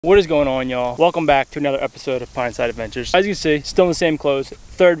What is going on, y'all? Welcome back to another episode of Pineside Adventures. As you can see, still in the same clothes.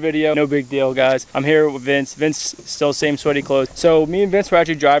 Third video, no big deal, guys. I'm here with Vince. Vince still same sweaty clothes. So me and Vince were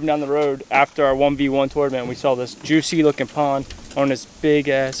actually driving down the road after our 1v1 tournament. We saw this juicy looking pond on this big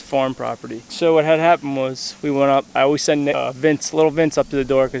ass farm property. So what had happened was we went up. I always send little Vince up to the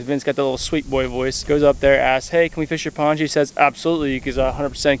door because Vince got the little sweet boy voice. Goes up there, asks, "Hey, can we fish your pond?" She says, "Absolutely," because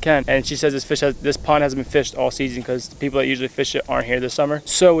 100% can. And she says this pond hasn't been fished all season because the people that usually fish it aren't here this summer.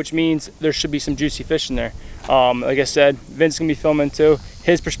 So which means there should be some juicy fish in there. Like I said, Vince is gonna be filming too.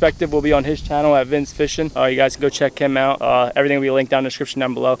 His perspective will be on his channel at Vince Fishing. You guys can go check him out. Everything will be linked down in the description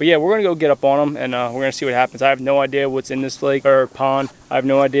down below. But yeah, we're gonna go get up on him and we're gonna see what happens. I have no idea what's in this lake or pond. I have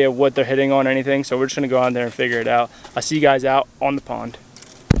no idea what they're hitting on or anything. So we're just gonna go out there and figure it out. I'll see you guys out on the pond.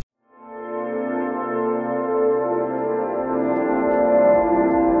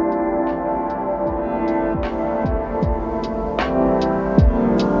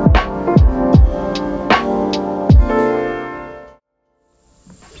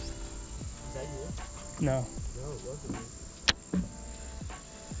 No. No, it wasn't.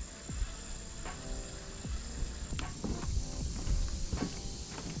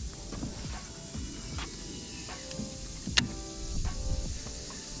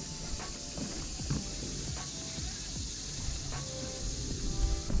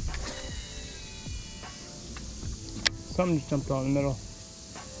 Something just jumped out in the middle.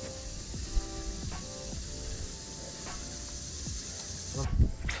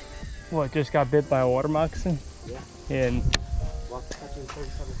 What, just got bit by a water moccasin? Yeah. And Well, catching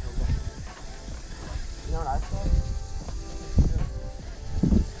 37 pounds. You know what I saw?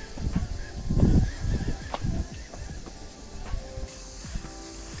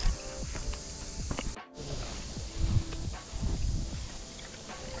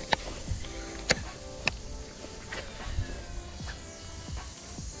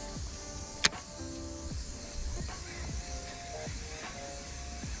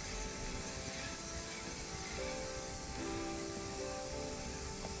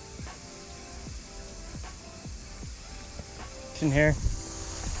 in here.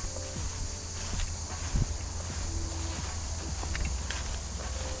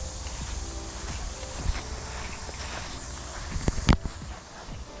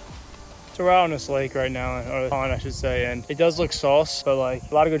 So we're out on this lake right now, or the pond I should say, and it does look sauce, but like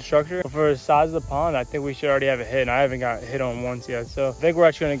a lot of good structure. But for the size of the pond, I think we should already have a hit, and I haven't got hit on once yet. So I think we're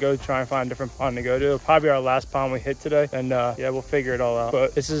actually gonna go try and find a different pond to go to. It'll probably be our last pond we hit today, and yeah, we'll figure it all out.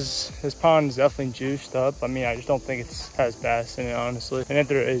 But this pond is definitely juiced up. I mean, I just don't think it has bass in it, honestly. And if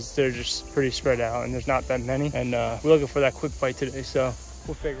there is, they're just pretty spread out, and there's not that many. And we're looking for that quick fight today, so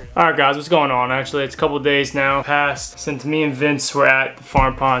we'll figure it out. All right, guys, what's going on? Actually, it's a couple days now past since me and Vince were at the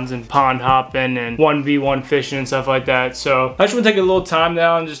farm ponds and pond hopping and 1v1 fishing and stuff like that. So I just want to take a little time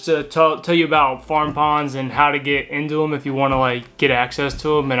now and just to tell you about farm ponds and how to get into them if you want to like get access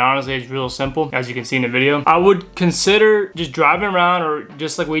to them. And honestly, it's real simple, as you can see in the video. I would consider just driving around, or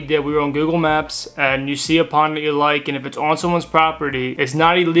just like we did, we were on Google Maps and you see a pond that you like, and if it's on someone's property, it's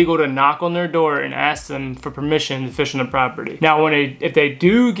not illegal to knock on their door and ask them for permission to fish on the property. Now, if they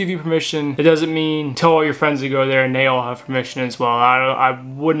do give you permission, it doesn't mean tell all your friends to go there and they all have permission as well. I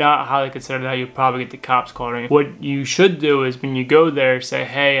would not highly consider that. You'll probably get the cops called on you. What you should do is when you go there, say,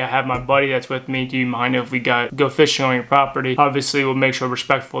 "Hey, I have my buddy that's with me. Do you mind if we go fishing on your property?" Obviously, we'll make sure we're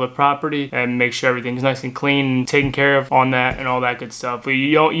respectful of the property and make sure everything's nice and clean and taken care of on that and all that good stuff. But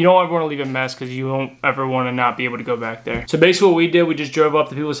you don't ever want to leave a mess, because you won't ever want to not be able to go back there. So basically what we did, we just drove up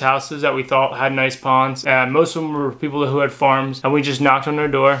to people's houses that we thought had nice ponds, and most of them were people who had farms, and we just knocked on their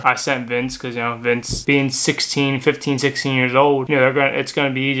door. I sent Vince, because you know, Vince being 15, 16 years old, you know, it's gonna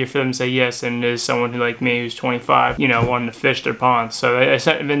be easier for them to say yes than it is someone who like me who's 25, you know, wanting to fish their ponds. So I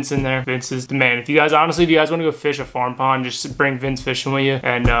sent Vince in there. Vince is the man. If you guys want to go fish a farm pond, just bring Vince fishing with you,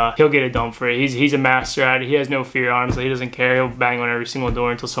 and he'll get it done for you. He's a master at it. He has no fear, honestly. He doesn't care. He'll bang on every single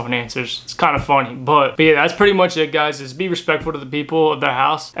door until someone answers. It's kind of funny, but yeah, that's pretty much it, guys. Just be respectful to the people of their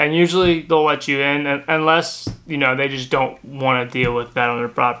house, and usually they'll let you in, unless, you know, they just don't want to deal with that on their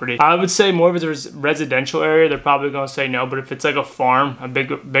property. I would say more if it's a residential area, they're probably going to say no, but if it's like a farm, a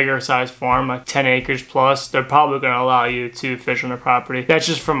bigger size farm, like 10 acres plus, they're probably going to allow you to fish on their property. That's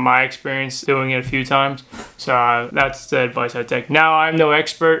just from my experience doing it a few times. So that's the advice I take. Now, I'm no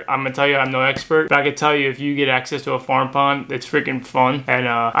expert. I'm going to tell you I'm no expert, but I can tell you if you get access to a farm pond, it's freaking fun, and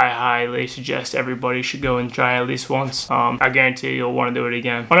I highly suggest everybody should go and try at least once. I guarantee you'll want to do it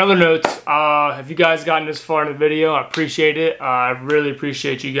again. On other notes, if you guys gotten this far in the video, I appreciate it. I really really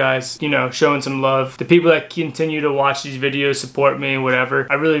appreciate you guys, you know, showing some love. The people that continue to watch these videos, support me, whatever,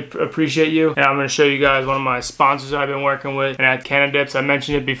 I really appreciate you. And I'm going to show you guys one of my sponsors I've been working with, and at Cannadips. I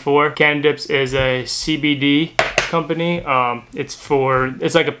mentioned it before. Cannadips is a CBD company.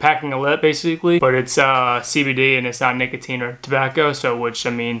 It's like a packing a lip basically, but it's CBD and it's not nicotine or tobacco, so which, I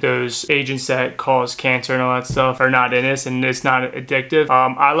mean, those agents that cause cancer and all that stuff are not in this, and it's not addictive.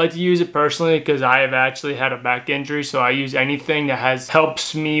 I like to use it personally because I have actually had a back injury, so I use anything that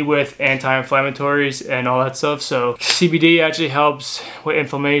helps me with anti-inflammatories and all that stuff. So CBD actually helps with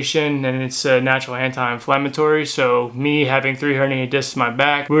inflammation, and it's a natural anti-inflammatory. So me having 3 herniated discs in my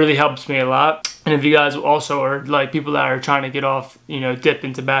back really helps me a lot. And if you guys also are like people that are trying to get off, you know,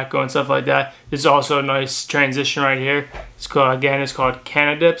 dipping tobacco and stuff like that, this is also a nice transition right here. It's called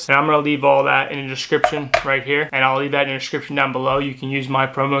Cannadips, and I'm gonna leave all that in the description right here, and I'll leave that in the description down below. You can use my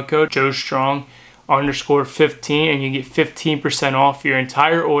promo code JoeStrong_15 and you get 15% off your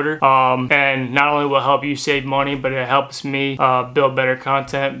entire order. And not only will it help you save money, but it helps me build better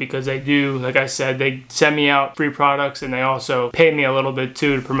content, because they do, like I said, they send me out free products, and they also pay me a little bit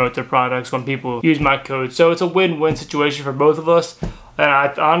too to promote their products when people use my code. So it's a win-win situation for both of us. And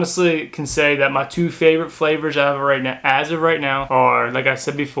I honestly can say that my 2 favorite flavors as of right now are, like I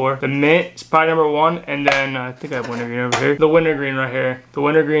said before, the mint is probably number 1, and then I think I have wintergreen over here. The wintergreen right here. The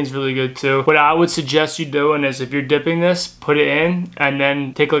wintergreen is really good too. What I would suggest you doing is, if you're dipping this, put it in and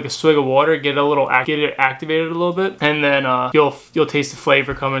then take like a swig of water, get it activated a little bit, and then you'll taste the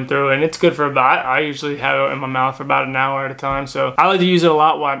flavor coming through, and it's good for about, I usually have it in my mouth for about an hour at a time. So I like to use it a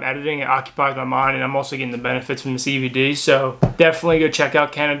lot while I'm editing. It occupies my mind, and I'm also getting the benefits from the CBD. So definitely go check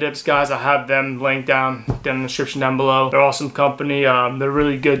out Cannadips, guys. I'll have them linked down in the description down below. They're awesome company. They're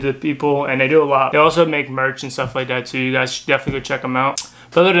really good to people, and they do a lot. They also make merch and stuff like that too. You guys should definitely go check them out.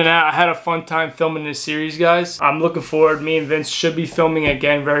 But other than that, I had a fun time filming this series, guys. I'm looking forward. Me and Vince should be filming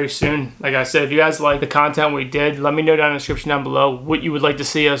again very soon. Like I said, if you guys like the content we did, let me know down in the description down below what you would like to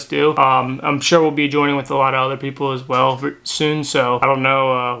see us do. I'm sure we'll be joining with a lot of other people as well soon, so I don't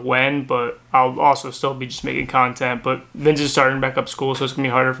know when, but I'll also still be just making content. But Vince is starting back up school, so it's gonna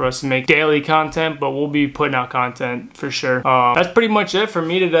be harder for us to make daily content, but we'll be putting out content for sure. That's pretty much it for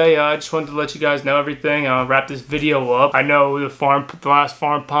me today. I just wanted to let you guys know everything. Wrap this video up. I know the last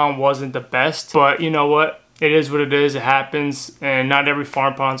farm pond wasn't the best, but you know what? It is what it is. It happens, and not every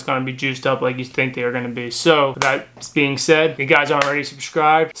farm pond's gonna be juiced up like you think they are gonna be. So with that being said, if you guys aren't already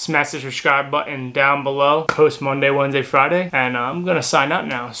subscribed, smash the subscribe button down below. Post Monday, Wednesday, Friday, and I'm gonna sign out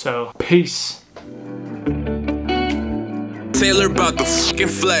now. So peace. Taylor about the fucking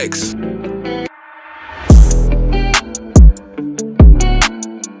flex.